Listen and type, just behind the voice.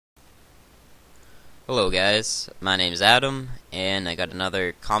Hello guys, my name is Adam, and I got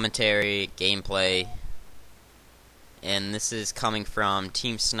another commentary, gameplay, and this is coming from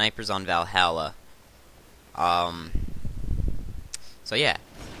Team Snipers on Valhalla. So yeah,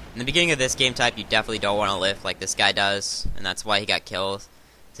 in the beginning of this game type, you definitely don't want to lift like this guy does, and that's why he got killed.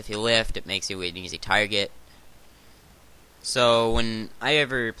 So if you lift, it makes you an easy target. So when I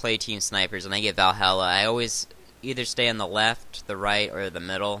ever play Team Snipers, when I get Valhalla, I always either stay on the left, the right, or the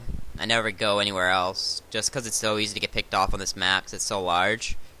middle. I never go anywhere else, just because it's so easy to get picked off on this map because it's so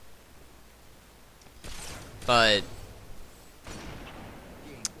large. But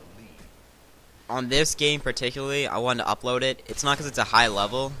on this game particularly, I wanted to upload it. It's not because it's a high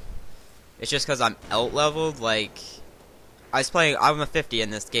level. It's just because I'm out-leveled. Like, I'm a 50 in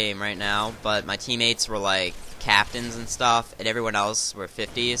this game right now, but my teammates were like captains and stuff, and everyone else were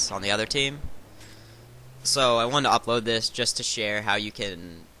 50s on the other team. So I wanted to upload this just to share how you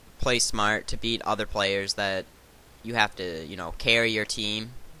can play smart to beat other players that you have to, carry your team.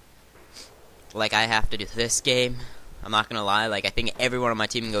 Like I have to do this game. I'm not gonna lie, like I think everyone on my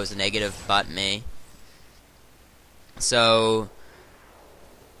team goes negative but me. So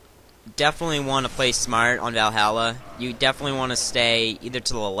definitely want to play smart on Valhalla. You definitely want to stay either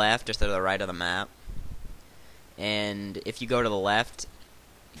to the left or to the right of the map. And if you go to the left,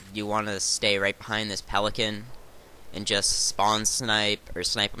 you want to stay right behind this pelican and just spawn snipe, or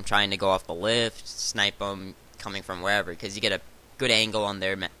snipe them trying to go off the lift, snipe them coming from wherever, because you get a good angle on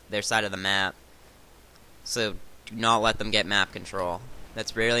their side of the map. So do not let them get map control.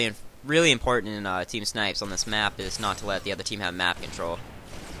 That's really important in team snipes on this map, is not to let the other team have map control.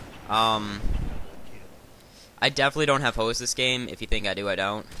 I definitely don't have host this game. If you think I do, I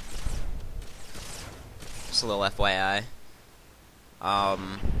don't. Just a little FYI.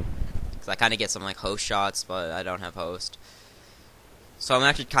 Because I kind of get some like host shots, but I don't have host. So I'm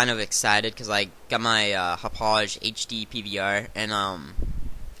actually kind of excited because I got my Hauppauge HD PVR, and I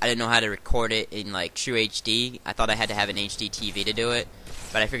didn't know how to record it in like true HD. I thought I had to have an HD TV to do it,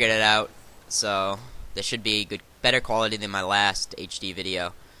 but I figured it out. So this should be better quality than my last HD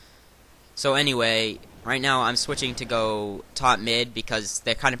video. So anyway, right now I'm switching to go top mid because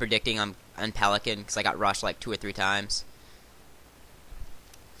they're kind of predicting I'm on Pelican because I got rushed like 2 or 3 times.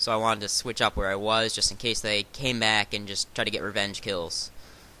 So I wanted to switch up where I was just in case they came back and just try to get revenge kills.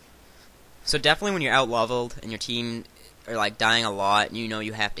 So definitely when you're out leveled and your team are like dying a lot and you know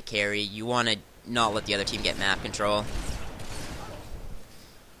you have to carry, you want to not let the other team get map control.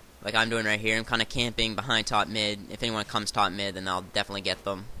 Like I'm doing right here, I'm kind of camping behind top mid. If anyone comes top mid, then I'll definitely get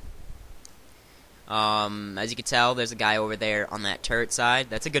them. As you can tell, there's a guy over there on that turret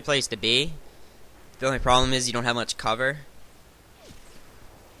side. That's a good place to be. The only problem is you don't have much cover.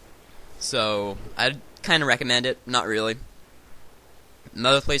 So I'd kind of recommend it. Not really.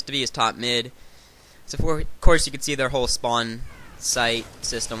 Another place to be is top mid. So of course you can see their whole spawn site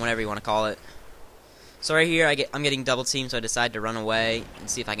system, whatever you want to call it. So right here I'm getting double teamed, so I decide to run away and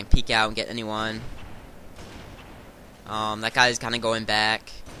see if I can peek out and get anyone. That guy's kind of going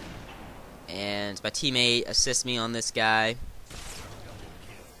back, and my teammate assists me on this guy,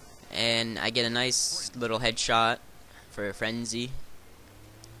 and I get a nice little headshot for a frenzy.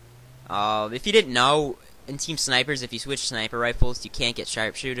 If you didn't know, in Team Snipers, if you switch sniper rifles, you can't get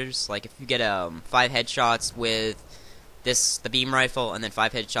sharpshooters. Like if you get 5 headshots with the beam rifle and then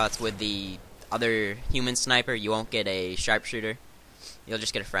 5 headshots with the other human sniper, you won't get a sharpshooter. You'll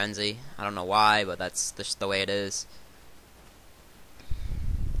just get a frenzy. I don't know why, but that's just the way it is.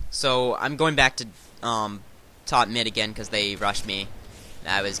 So I'm going back to top mid again because they rushed me.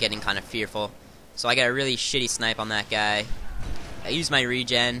 I was getting kind of fearful. So I got a really shitty snipe on that guy. I use my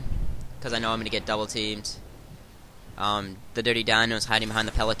regen because I know I'm going to get double teamed. The Dirty Dino's hiding behind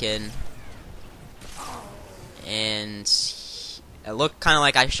the Pelican. And it looked kind of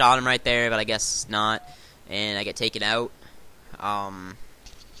like I shot him right there, but I guess not. And I get taken out. One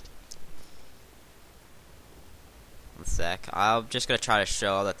sec. I'm just going to try to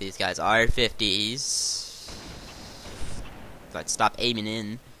show that these guys are 50s. But stop aiming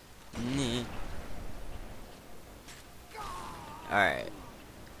in. Alright.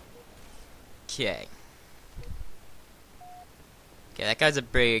 Okay. Okay, that guy's a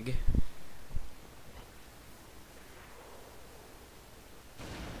brig.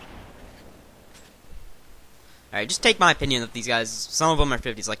 Alright, just take my opinion of these guys. Some of them are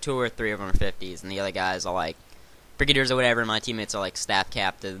 50s, like 2 or 3 of them are 50s, and the other guys are like brigadiers or whatever, and my teammates are like staff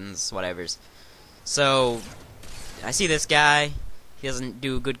captains, whatevers. So, I see this guy. He doesn't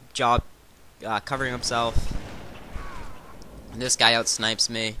do a good job covering himself. This guy out-snipes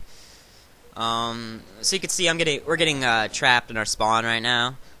me. So you can see we're getting trapped in our spawn right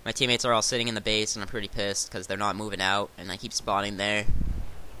now. My teammates are all sitting in the base, and I'm pretty pissed because they're not moving out, and I keep spawning there.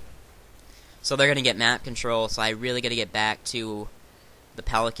 So they're gonna get map control. So I really gotta get back to the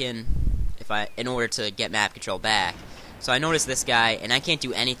Pelican in order to get map control back. So I noticed this guy, and I can't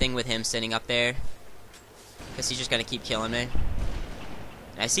do anything with him sitting up there because he's just gonna keep killing me.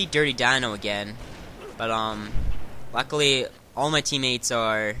 And I see Dirty Dino again, but luckily all my teammates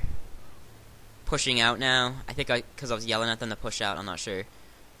are pushing out now. I think because I was yelling at them to push out. I'm not sure.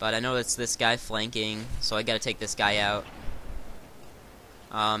 But I know it's this guy flanking, so I gotta take this guy out.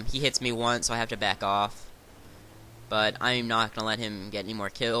 He hits me once, so I have to back off. But I'm not gonna let him get any more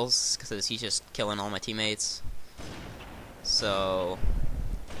kills, because he's just killing all my teammates. So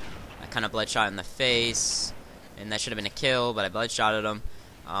I kind of bloodshot in the face, and that should have been a kill, but I bloodshotted him.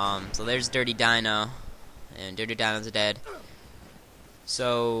 So there's Dirty Dino, and Dirty Dino's dead.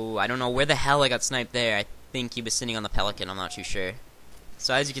 So I don't know where the hell I got sniped there. I think he was sitting on the Pelican, I'm not too sure.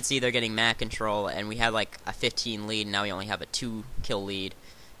 So as you can see, they're getting map control, and we had like a 15 lead, and now we only have a 2 kill lead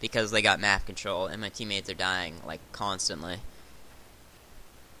because they got map control, and my teammates are dying like constantly.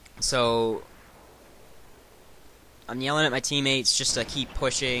 So I'm yelling at my teammates just to keep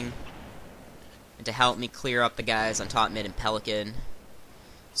pushing and to help me clear up the guys on top mid and Pelican.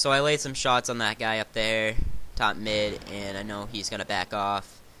 So I laid some shots on that guy up there, top mid, and I know he's gonna back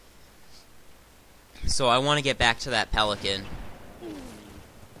off. So I want to get back to that Pelican.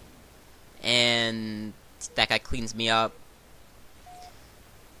 And that guy cleans me up.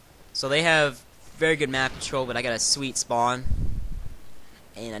 So they have very good map control, but I got a sweet spawn.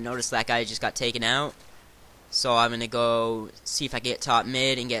 And I noticed that guy just got taken out. So I'm going to go see if I get top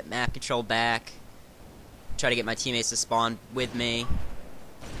mid and get map control back. Try to get my teammates to spawn with me.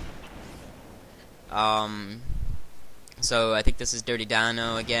 So I think this is Dirty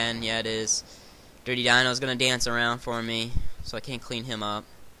Dino again. Yeah, it is. Dirty Dino's going to dance around for me, so I can't clean him up.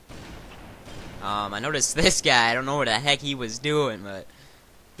 I noticed this guy. I don't know what the heck he was doing, but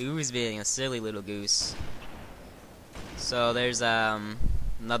he was being a silly little goose. So there's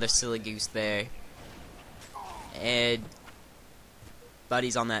another silly goose there. And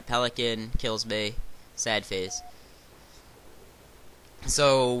buddy's on that Pelican, kills me. Sad face.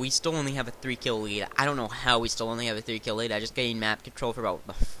 So we still only have a 3 kill lead. I don't know how we still only have a 3 kill lead. I just gained map control for about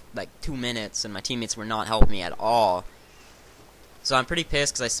like 2 minutes, and my teammates were not helping me at all. So I'm pretty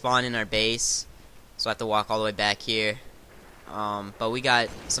pissed because I spawned in our base, so I have to walk all the way back here. But we got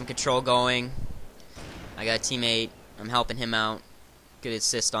some control going. I got a teammate. I'm helping him out. Good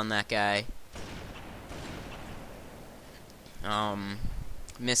assist on that guy.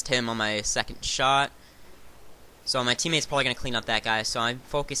 Missed him on my second shot. So my teammate's probably going to clean up that guy, so I'm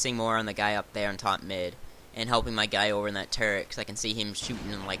focusing more on the guy up there on top mid and helping my guy over in that turret because I can see him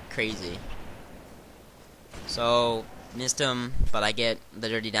shooting like crazy. So missed him, but I get the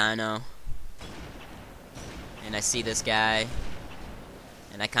Dirty Dino. And I see this guy,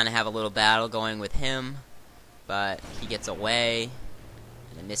 and I kind of have a little battle going with him, but he gets away,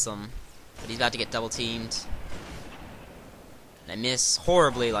 and I miss him. But he's about to get double teamed. And I miss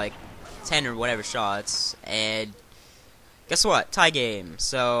horribly, like 10 or whatever shots, and guess what? Tie game.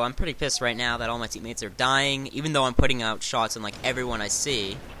 So I'm pretty pissed right now that all my teammates are dying, even though I'm putting out shots on like everyone I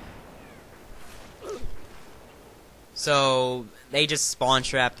see. So they just spawn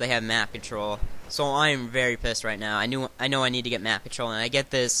trapped. They have map control. So I am very pissed right now. I know I need to get map control, and I get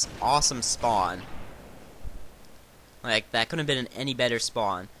this awesome spawn. Like that couldn't have been any better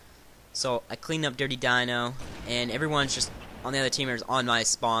spawn. So I cleaned up Dirty Dino, and everyone's just on the other team is on my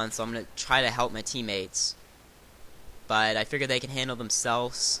spawn. So I'm gonna try to help my teammates. But I figure they can handle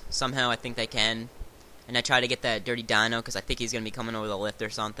themselves. Somehow I think they can. And I try to get that Dirty Dino because I think he's gonna be coming over the lift or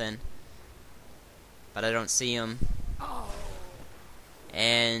something. But I don't see him.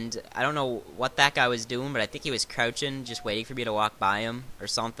 And I don't know what that guy was doing, but I think he was crouching, just waiting for me to walk by him or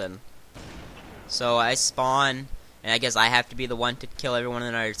something. So I spawn, and I guess I have to be the one to kill everyone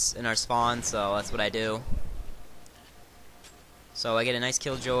in our spawn. So that's what I do. So I get a nice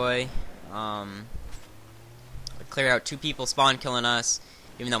killjoy. Clear out 2 people spawn killing us,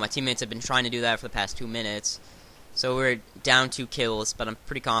 even though my teammates have been trying to do that for the past 2 minutes. So we're down 2 kills, but I'm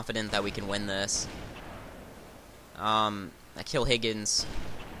pretty confident that we can win this. I kill Higgins,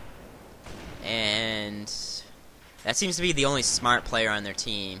 and that seems to be the only smart player on their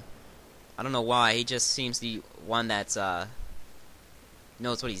team. I don't know why. He just seems the one that's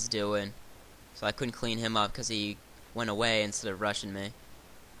knows what he's doing. So I couldn't clean him up because he went away instead of rushing me.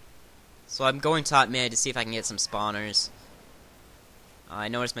 So I'm going top mid to see if I can get some spawners. I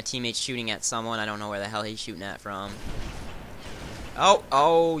noticed my teammate's shooting at someone. I don't know where the hell he's shooting at from.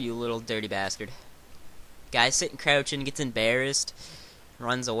 Oh, you little dirty bastard. Guy sitting crouching, gets embarrassed.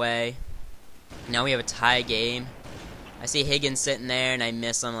 runs away. Now we have a tie game. I see Higgins sitting there, and I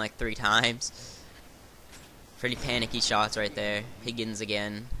miss him like 3 times. Pretty panicky shots right there. Higgins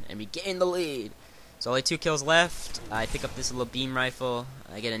again, and we gain the lead. So only 2 kills left. I pick up this little beam rifle.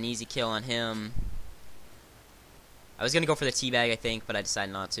 I get an easy kill on him. I was gonna go for the teabag, I think, but I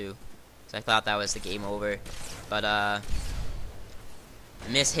decided not to. So I thought that was the game over. But I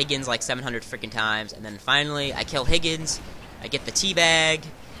miss Higgins like 700 freaking times, and then finally I kill Higgins. I get the teabag.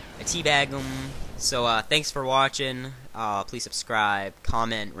 I teabag him. So thanks for watching. Please subscribe,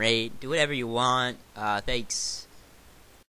 comment, rate, do whatever you want. Thanks.